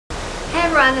Hey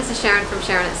everyone, this is Sharon from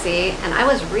Sharonatsea, and I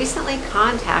was recently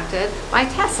contacted by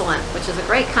Tesalate, which is a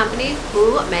great company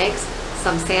who makes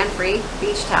some sand-free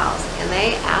beach towels, and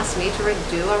they asked me to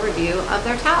do a review of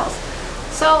their towels.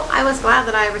 So I was glad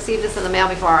that I received this in the mail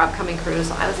before our upcoming cruise,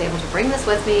 so I was able to bring this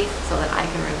with me so that I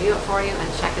can review it for you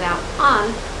and check it out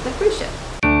on the cruise ship.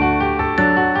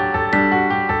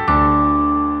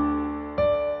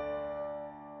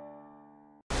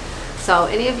 So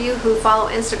any of you who follow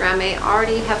Instagram may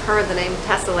already have heard the name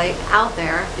Tesalate out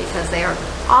there because they are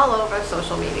all over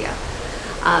social media.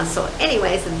 So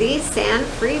anyways, these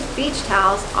sand-free beach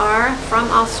towels are from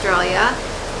Australia,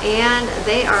 and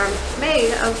they are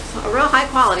made of a real high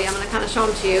quality. I'm going to kind of show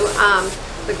them to you.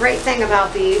 The great thing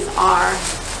about these are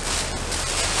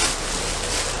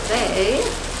let's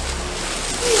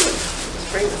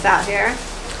bring this out here.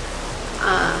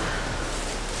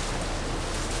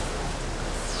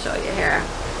 Show you here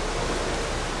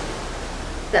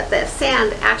that the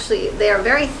sand actually, they are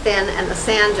very thin and the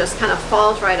sand just kind of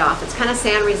falls right off. It's kind of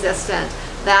sand resistant.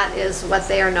 That is what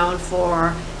they are known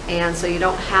for, and so you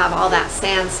don't have all that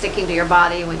sand sticking to your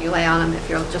body when you lay on them if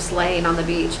you're just laying on the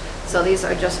beach. So these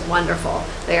are just wonderful.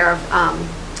 They are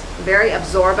very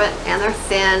absorbent and they're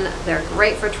thin. They're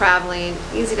great for traveling,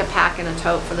 easy to pack in a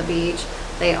tote for the beach.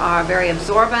 They are very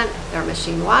absorbent, they're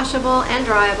machine washable and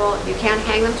dryable. You can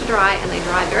hang them to dry, and they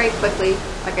dry very quickly,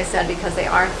 like I said, because they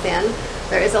are thin.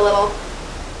 There is a little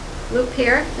loop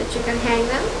here that you can hang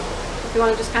them. If you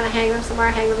want to just kind of hang them somewhere,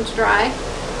 hang them to dry.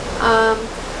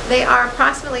 They are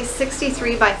approximately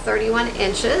 63 by 31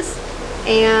 inches,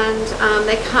 and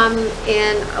they come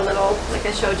in a little, like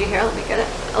I showed you here, let me get it,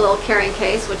 a little carrying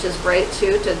case, which is great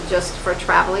too, to just for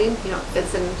traveling. You know, it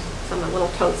fits in some little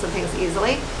totes and things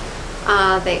easily.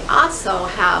 They also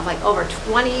have like over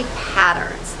 20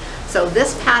 patterns. So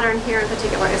this pattern here in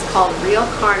particular is called Real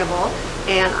Carnival,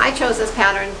 and I chose this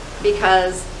pattern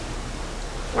because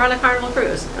we're on a Carnival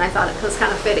cruise and I thought it was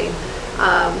kind of fitting.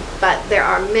 But there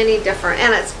are many different,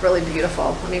 and it's really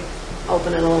beautiful. Let me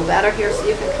open it a little better here so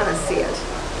you can kind of see it.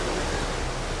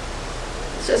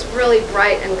 It's just really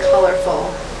bright and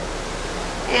colorful,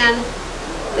 and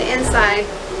the inside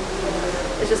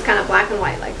it's just kind of black and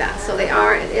white like that. So it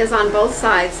is on both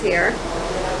sides here,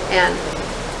 and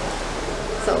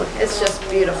so it's just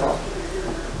beautiful.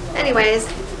 Anyways,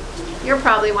 you're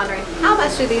probably wondering, how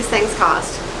much do these things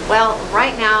cost? Well,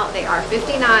 right now they are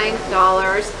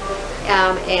 $59,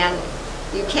 and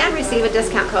you can receive a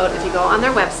discount code if you go on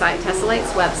their website,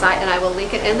 Tesalate's website, and I will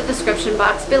link it in the description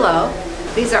box below.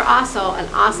 These are also an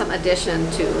awesome addition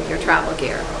to your travel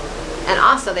gear. And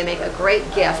also they make a great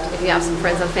gift if you have some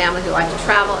friends and family who like to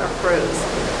travel or cruise.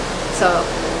 So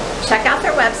check out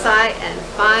their website and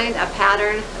find a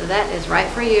pattern that is right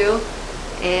for you.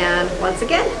 And once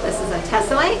again, this is a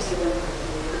Tesalate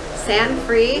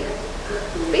sand-free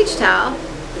beach towel,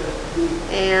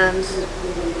 and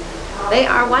they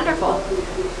are wonderful.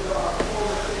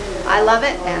 I love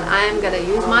it, and I'm going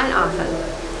to use mine often.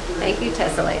 Thank you,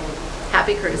 Tesalate.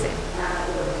 Happy cruising.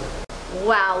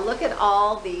 Wow, look at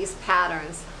all these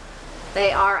patterns.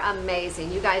 They are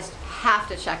amazing. You guys have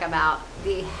to check them out.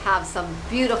 They have some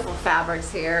beautiful fabrics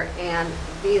here, and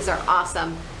these are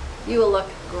awesome. You will look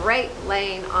great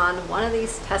laying on one of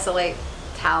these Tesalate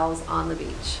towels on the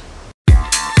beach.